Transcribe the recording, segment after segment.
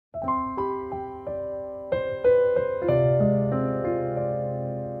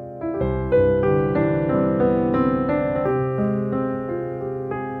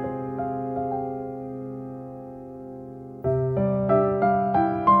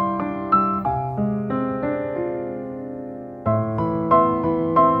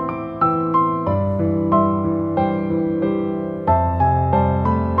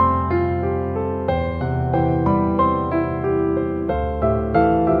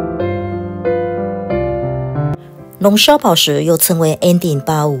龙烧宝石又称为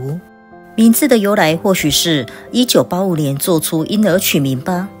Ending85， 名字的由来或许是1985年做出婴儿取名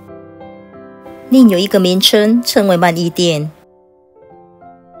吧。另有一个名称称为曼伊甸，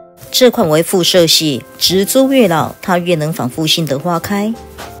这款为复射系，植株越老它越能反复性的花开。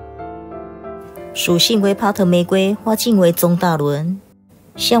属性为帕特玫瑰，花茎为中大轮，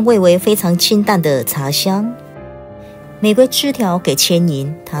香味为非常清淡的茶香。玫瑰枝条给牵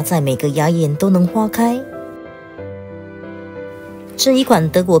引，它在每个芽眼都能花开。这一款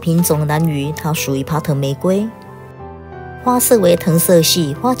德国品种蓝鱼，它属于帕特玫瑰，花色为藤色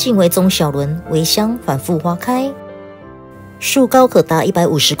系，花茎为中小轮，微香反复花开。树高可达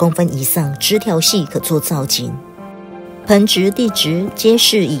150公分以上，枝条细可做造景，盆植地植皆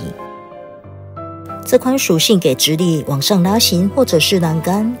适宜。这款属性给直立往上拉行，或者是栏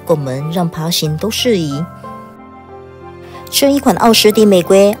杆、拱门让爬行都适宜。这一款奥斯丁玫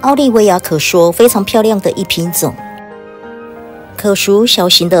瑰，奥利维亚可说非常漂亮的一品种，可属小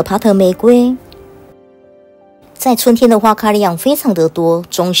型的帕特玫瑰。在春天的花开量非常的多，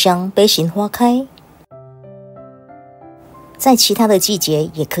中香杯形花开。在其他的季节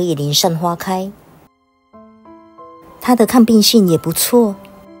也可以零散花开。它的抗病性也不错。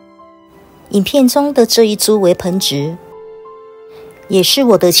影片中的这一株为盆植，也是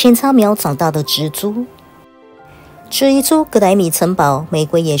我的扦插苗长大的植株。这一株格莱米城堡玫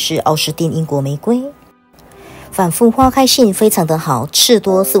瑰也是奥斯丁英国玫瑰，反复花开性非常的好，刺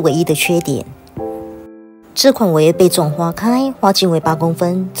多是唯一的缺点。这款为背状花开，花径为8公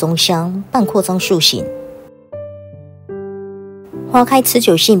分，中香半扩张树形。花开持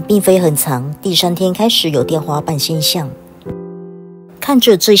久性并非很长，第3天开始有掉花瓣现象。看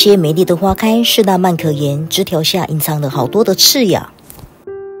着这些美丽的花开，是浪漫可言，枝条下隐藏了好多的刺芽。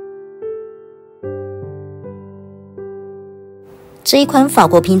这一款法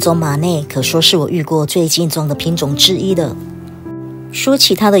国品种马内可说是我遇过最健壮的品种之一了。说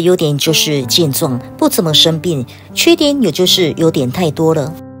起它的优点就是健壮，不怎么生病，缺点也就是有点太多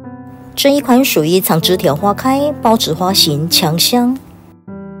了。这一款属于长枝条花开，包子花型，强香。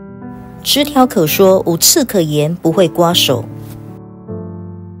枝条可说无刺可言，不会刮手。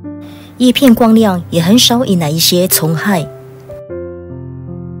叶片光亮，也很少引来一些虫害。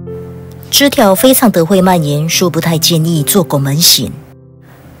枝条非常的会蔓延，说不太建议做拱门型。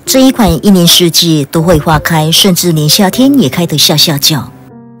这一款一年四季都会花开，甚至连夏天也开得下下叫。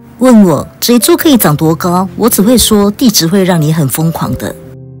问我这一株可以长多高，我只会说地质会让你很疯狂的。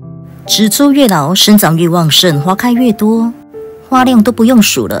植株越老，生长越旺盛，花开越多，花量都不用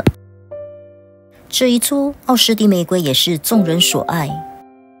数了。这一株奥斯丁玫瑰也是众人所爱。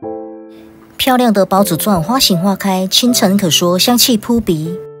漂亮的包子状花型花开，清晨可说香气扑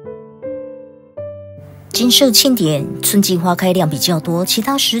鼻。金色庆典，春季花开量比较多，其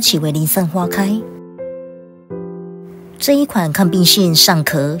他时期为零散花开。这一款抗病性尚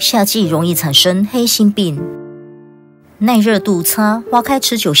可，夏季容易产生黑心病，耐热度差，花开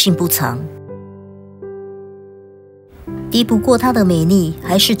持久性不长。敌不过它的美丽，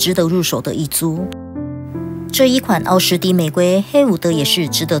还是值得入手的一株。这一款奥斯丁玫瑰黑伍德也是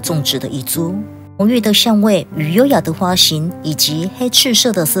值得种植的一株，浓郁的香味与优雅的花型以及黑赤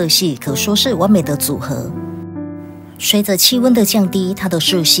色的色系可说是完美的组合。随着气温的降低，它的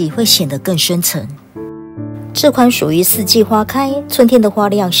色系会显得更深沉。这款属于四季花开，春天的花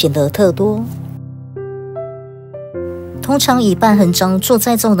量显得特多。通常以半横张做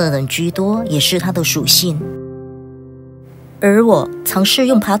栽种的人居多，也是它的属性。而我尝试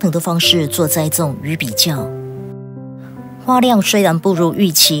用爬藤的方式做栽种与比较。花量虽然不如预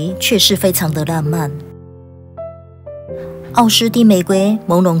期，却是非常的浪漫。奥斯丁玫瑰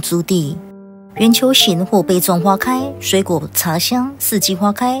朦胧珠地，圆球形或杯状花开，水果茶香，四季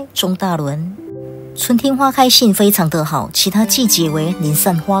花开，中大轮。春天花开性非常的好，其他季节为零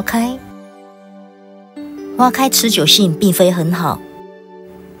散花开。花开持久性并非很好，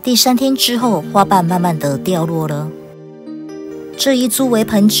第3天之后花瓣慢慢的掉落了。这一株为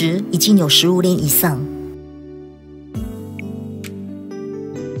盆植，已经有15年以上。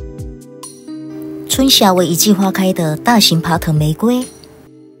春夏为一季花开的大型爬藤玫瑰，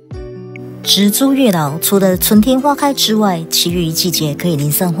植株越老，除了春天花开之外，其余季节可以零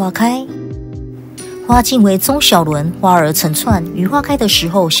散花开。花茎为中小轮，花儿成串，于花开的时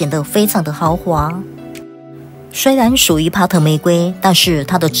候显得非常的豪华。虽然属于爬藤玫瑰，但是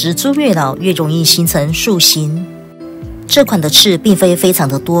它的植株越老越容易形成树形。这款的刺并非非常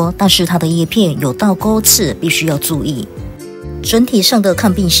的多，但是它的叶片有倒钩刺，必须要注意。整体上的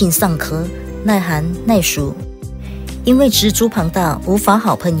抗病性尚可，耐寒耐暑。因为植株庞大，无法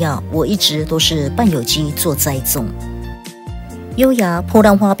好喷药，我一直都是半有机做栽种。优雅波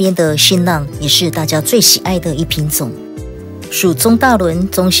浪花边的新浪也是大家最喜爱的一品种，属中大轮、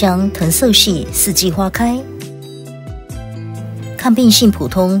中香、藤色系，四季花开，抗病性普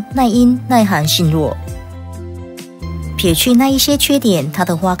通，耐阴耐寒性弱。撇去那一些缺点，它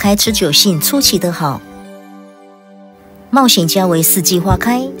的花开持久性出奇的好。冒险家为四季花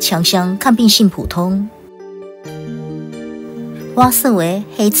开，强香，抗病性普通。花色为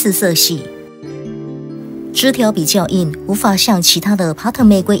黑赤色系，枝条比较硬，无法像其他的巴特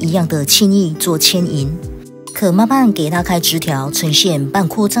玫瑰一样的轻易做牵引，可慢慢给拉开枝条，呈现半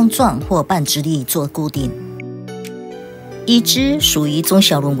扩张状或半直立做固定。一枝属于中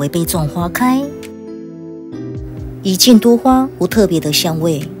小轮微杯状花开，一茎多花，无特别的香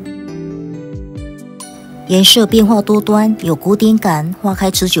味，颜色变化多端，有古典感，花开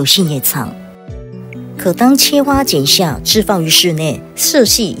持久性也长。可当切花剪下，置放于室内，色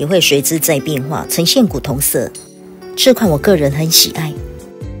系也会随之在变化，呈现古铜色。这款我个人很喜爱。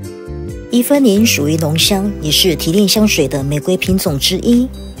Evelyn属于浓香，也是提炼香水的玫瑰品种之一，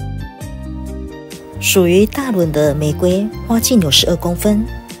属于大轮的玫瑰，花径有12公分。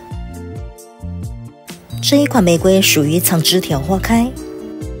这一款玫瑰属于长枝条花开，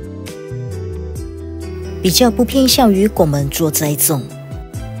比较不偏向于拱门做栽种。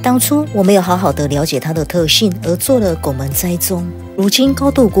当初我没有好好的了解它的特性，而做了拱门栽种，如今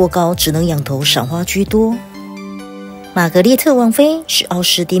高度过高，只能仰头赏花居多。玛格丽特王妃是奥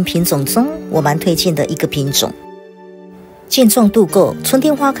斯丁品种中我蛮推荐的一个品种，健壮度够，春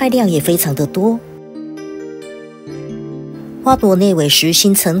天花开量也非常的多。花朵内尾实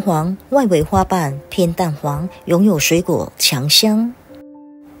心橙黄，外围花瓣偏淡黄，拥有水果强香。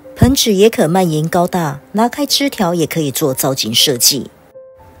盆子也可蔓延高大，拉开枝条也可以做造景设计。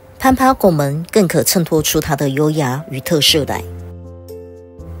攀爬拱门更可衬托出它的优雅与特色来。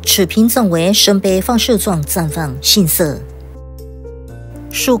此品种为深杯放射状绽放，杏色，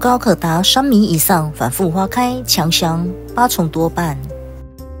树高可达3米以上，反复花开，强香，8重多瓣。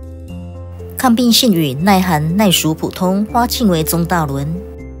抗病性与耐寒耐熟普通，花径为中大轮，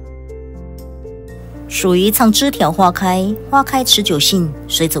属于长枝条花开，花开持久性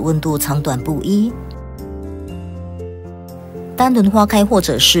随着温度长短不一。单轮花开或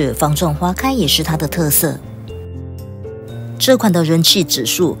者是方状花开也是它的特色。这款的人气指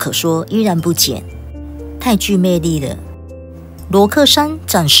数可说依然不减，太具魅力了。罗克山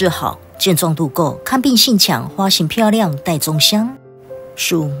展示好，健壮度够，抗病性强，花型漂亮，带中香，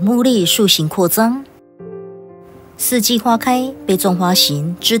属木立树形扩张，四季花开，杯状花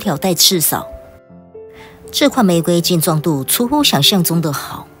型，枝条带刺少。这款玫瑰健壮度出乎想象中的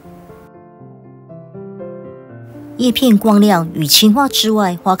好。叶片光亮，与青花之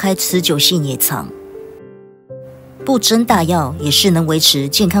外，花开持久性也长，不针打药也是能维持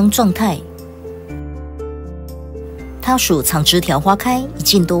健康状态。它属长枝条花开，一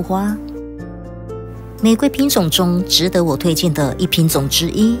茎多花，玫瑰品种中值得我推荐的一品种之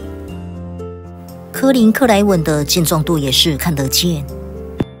一。科林克莱文的健壮度也是看得见。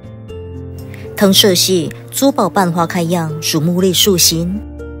藤色系，珠宝瓣花开样，属木立树形。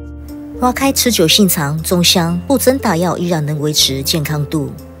花开持久性长，中香，不针打药依然能维持健康度。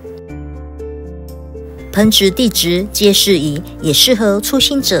盆植地质皆适宜，也适合初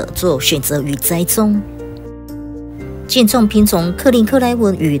心者做选择与栽种。健壮品种克林克莱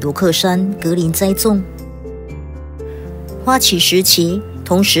文与罗克山格林栽种。花期时期，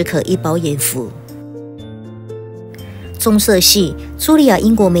同时可一饱眼福。棕色系，茱莉亚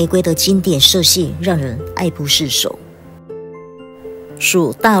英国玫瑰的经典色系，让人爱不释手。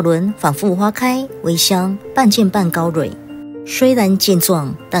属大轮，反复花开，微香，半剑半高蕊，虽然健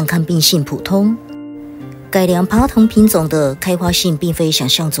壮，但抗病性普通。改良爬藤品种的开花性并非想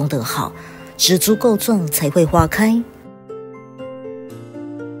象中的好，只足够壮才会花开。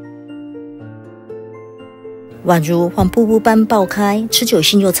宛如黄瀑布般爆开，持久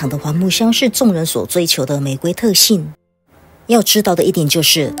性又长的黄木香是众人所追求的玫瑰特性。要知道的一点就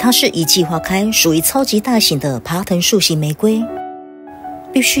是，它是一季花开，属于超级大型的爬藤树形玫瑰。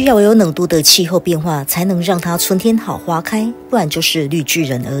必须要有冷度的气候变化，才能让它春天好花开，不然就是绿巨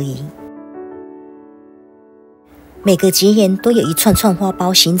人而已。每个节眼都有一串串花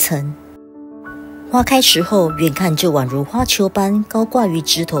苞形成，花开时候远看就宛如花球般高挂于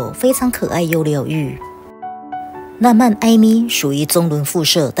枝头，非常可爱又疗愈。浪漫艾米属于中轮复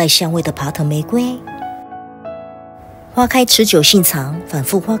色带香味的爬藤玫瑰，花开持久性长，反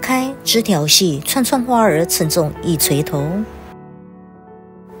复花开，枝条细，串串花儿沉重一垂头。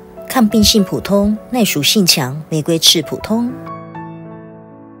抗病性普通，耐属性强，玫瑰刺普通。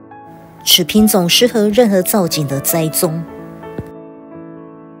此品种适合任何造景的栽种。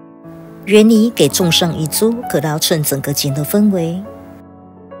原理给种上一株，可拉成整个景的氛围。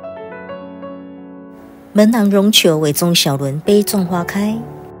门廊绒球为中小轮杯状花开，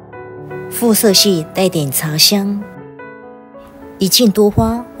肤色系带点茶香。一茎多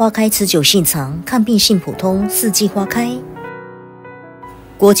花，花开持久性长，抗病性普通，四季花开。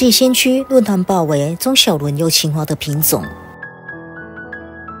国际先驱论坛报为中小轮又青花的品种。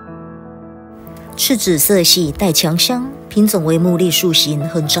赤紫色系带强香，品种为木立树形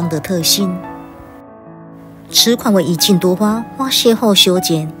横张的特性。此款为一茎多花，花谢后修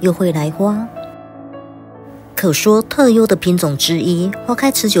剪又会来花，可说特优的品种之一，花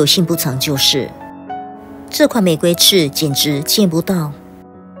开持久性不长就是。这款玫瑰刺简直见不到。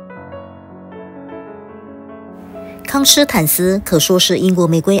康斯坦斯可说是英国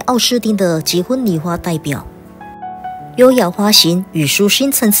玫瑰奥斯丁的结婚礼花代表，优雅花型与舒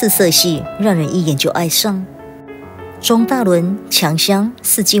心层次色系，让人一眼就爱上。中大轮强香，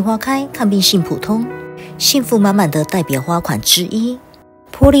四季花开，抗病性普通，幸福满满的代表花款之一。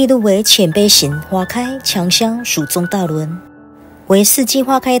波利路为浅杯型花开，强香属中大轮，为四季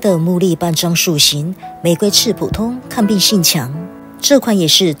花开的木立半张树形，玫瑰刺普通，抗病性强。这款也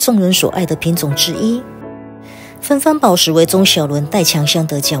是众人所爱的品种之一。芬芳宝石为中小轮带强香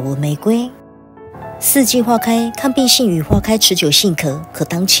的角纹玫瑰，四季花开，抗病性与花开持久性可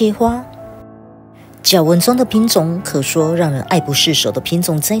当切花。角纹中的品种可说让人爱不释手的品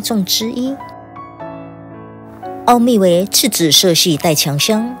种栽种之一。奥秘为赤紫色系带强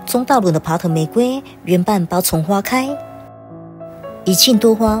香，中大轮的帕特玫瑰，圆瓣8重花开。一茎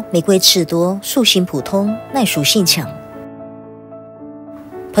多花，玫瑰刺多，树形普通，耐暑性强。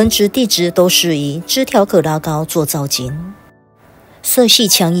盆植地质都适宜，枝条可拉高做造景。色系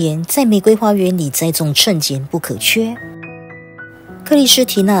抢眼，在玫瑰花园里栽种衬景不可缺。克里斯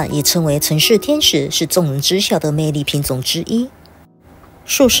提娜也称为城市天使，是众人知晓的魅力品种之一。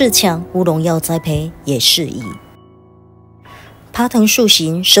树势强，乌龙药栽培也适宜。爬藤树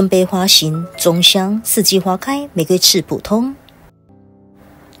形，深杯花型，中香，四季花开，玫瑰刺普通。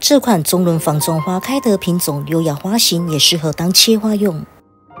这款中轮仿中花开的品种，优雅花型，也适合当切花用。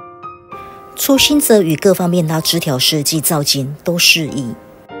粗心则与各方面拉枝条设计造景都适宜，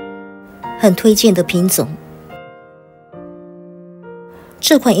很推荐的品种。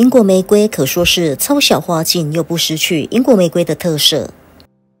这款英国玫瑰可说是超小花径，又不失去英国玫瑰的特色。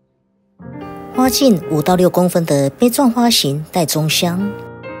花径5到6公分的杯状花型，带中香，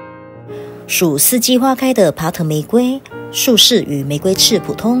属四季花开的帕特玫瑰，树势与玫瑰刺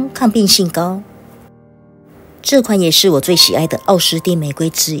普通，抗病性高。这款也是我最喜爱的奥斯丁玫瑰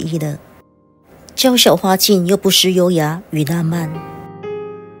之一了。娇小花径又不失优雅与浪漫，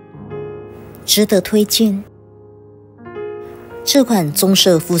值得推荐。这款棕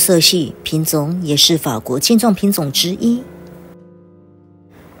色肤色系品种也是法国健壮品种之一。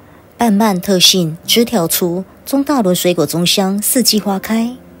瓣蔓特性，枝条粗，中大轮水果中香，四季花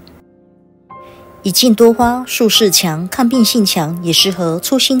开。一茎多花，树势强，抗病性强，也适合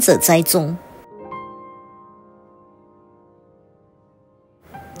初心者栽种。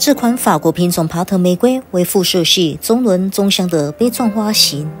这款法国品种帕特玫瑰为复色系中轮中香的杯状花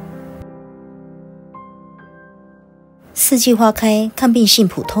型，四季花开，抗病性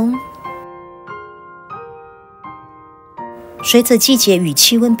普通。随着季节与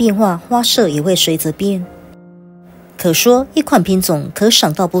气温变化，花色也会随着变，可说一款品种可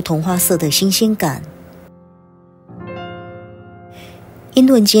赏到不同花色的新鲜感。英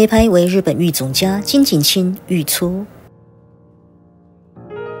伦节拍为日本育种家金井清育出。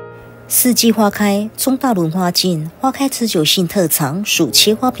四季花开，中大轮花径，花开持久性特长，属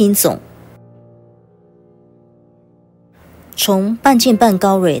切花品种。从半茎半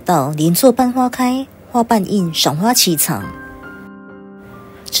高蕊到连座半花开，花瓣硬，赏花期长。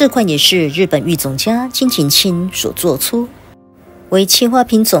这款也是日本育种家金井清所做出，为切花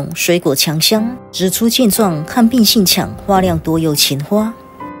品种，水果强香，植株健壮，抗病性强，花量多又勤花。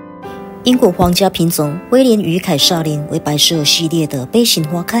英国皇家品种威廉与凯撒琳为白色系列的杯型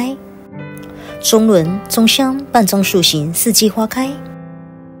花开。中轮中香，半张树形，四季花开。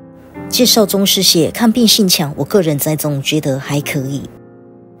介绍中是写抗病性强，我个人栽种觉得还可以，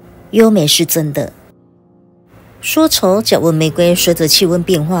优美是真的。说丑角纹玫瑰随着气温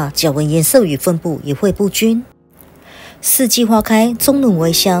变化，角纹颜色与分布也会不均。四季花开，中轮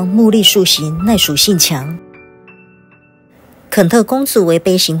为香，木立树形，耐暑性强。肯特公主为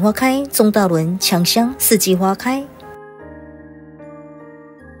杯型花开，中大轮强香，四季花开。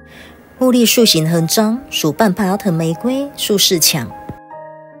木立树形横张，属半帕特玫瑰，树势强，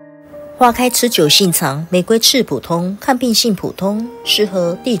花开持久性长，玫瑰刺普通，抗病性普通，适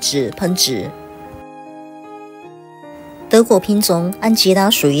合地质喷植。德国品种安吉拉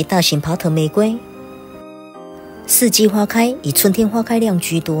属于大型帕特玫瑰，四季花开，以春天花开量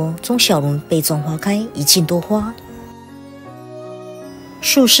居多，中小轮背状花开，以茎多花。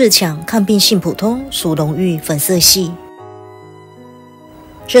树势强，抗病性普通，属浓郁粉色系。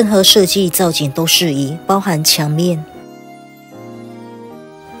任何设计造景都适宜，包含墙面。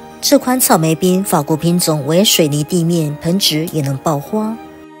这款草莓冰法国品种为水泥地面，盆植也能爆花。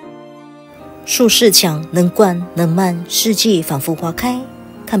树势强，能灌能蔓，四季反复花开，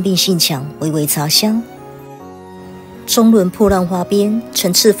抗病性强，微微茶香。中轮破浪花边，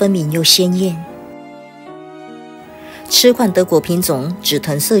层次分明又鲜艳。此款德国品种紫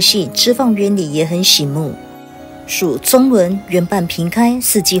藤色系，枝放原理也很醒目，属中轮圆瓣平开，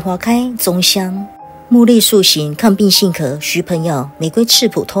四季花开，中香。木栗树形，抗病性可，需喷药，玫瑰刺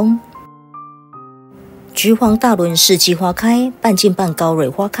普通。橘黄大轮四季花开，半茎半高蕊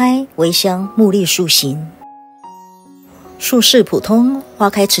花开，微香，木栗树形。树势普通，花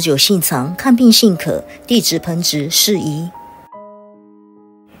开持久性长，抗病性可，地质盆植适宜。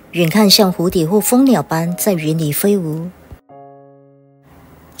远看像蝴蝶或蜂鸟般在园里飞舞。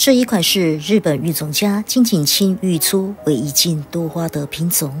这一款是日本育种家金井清育出为一茎多花的品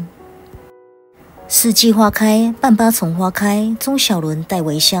种。四季花开，半八重花开，中小轮带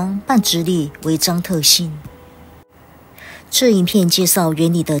微香，半直立为张特性。这影片介绍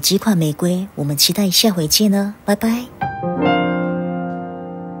园里的几款玫瑰，我们期待下回见了，拜拜。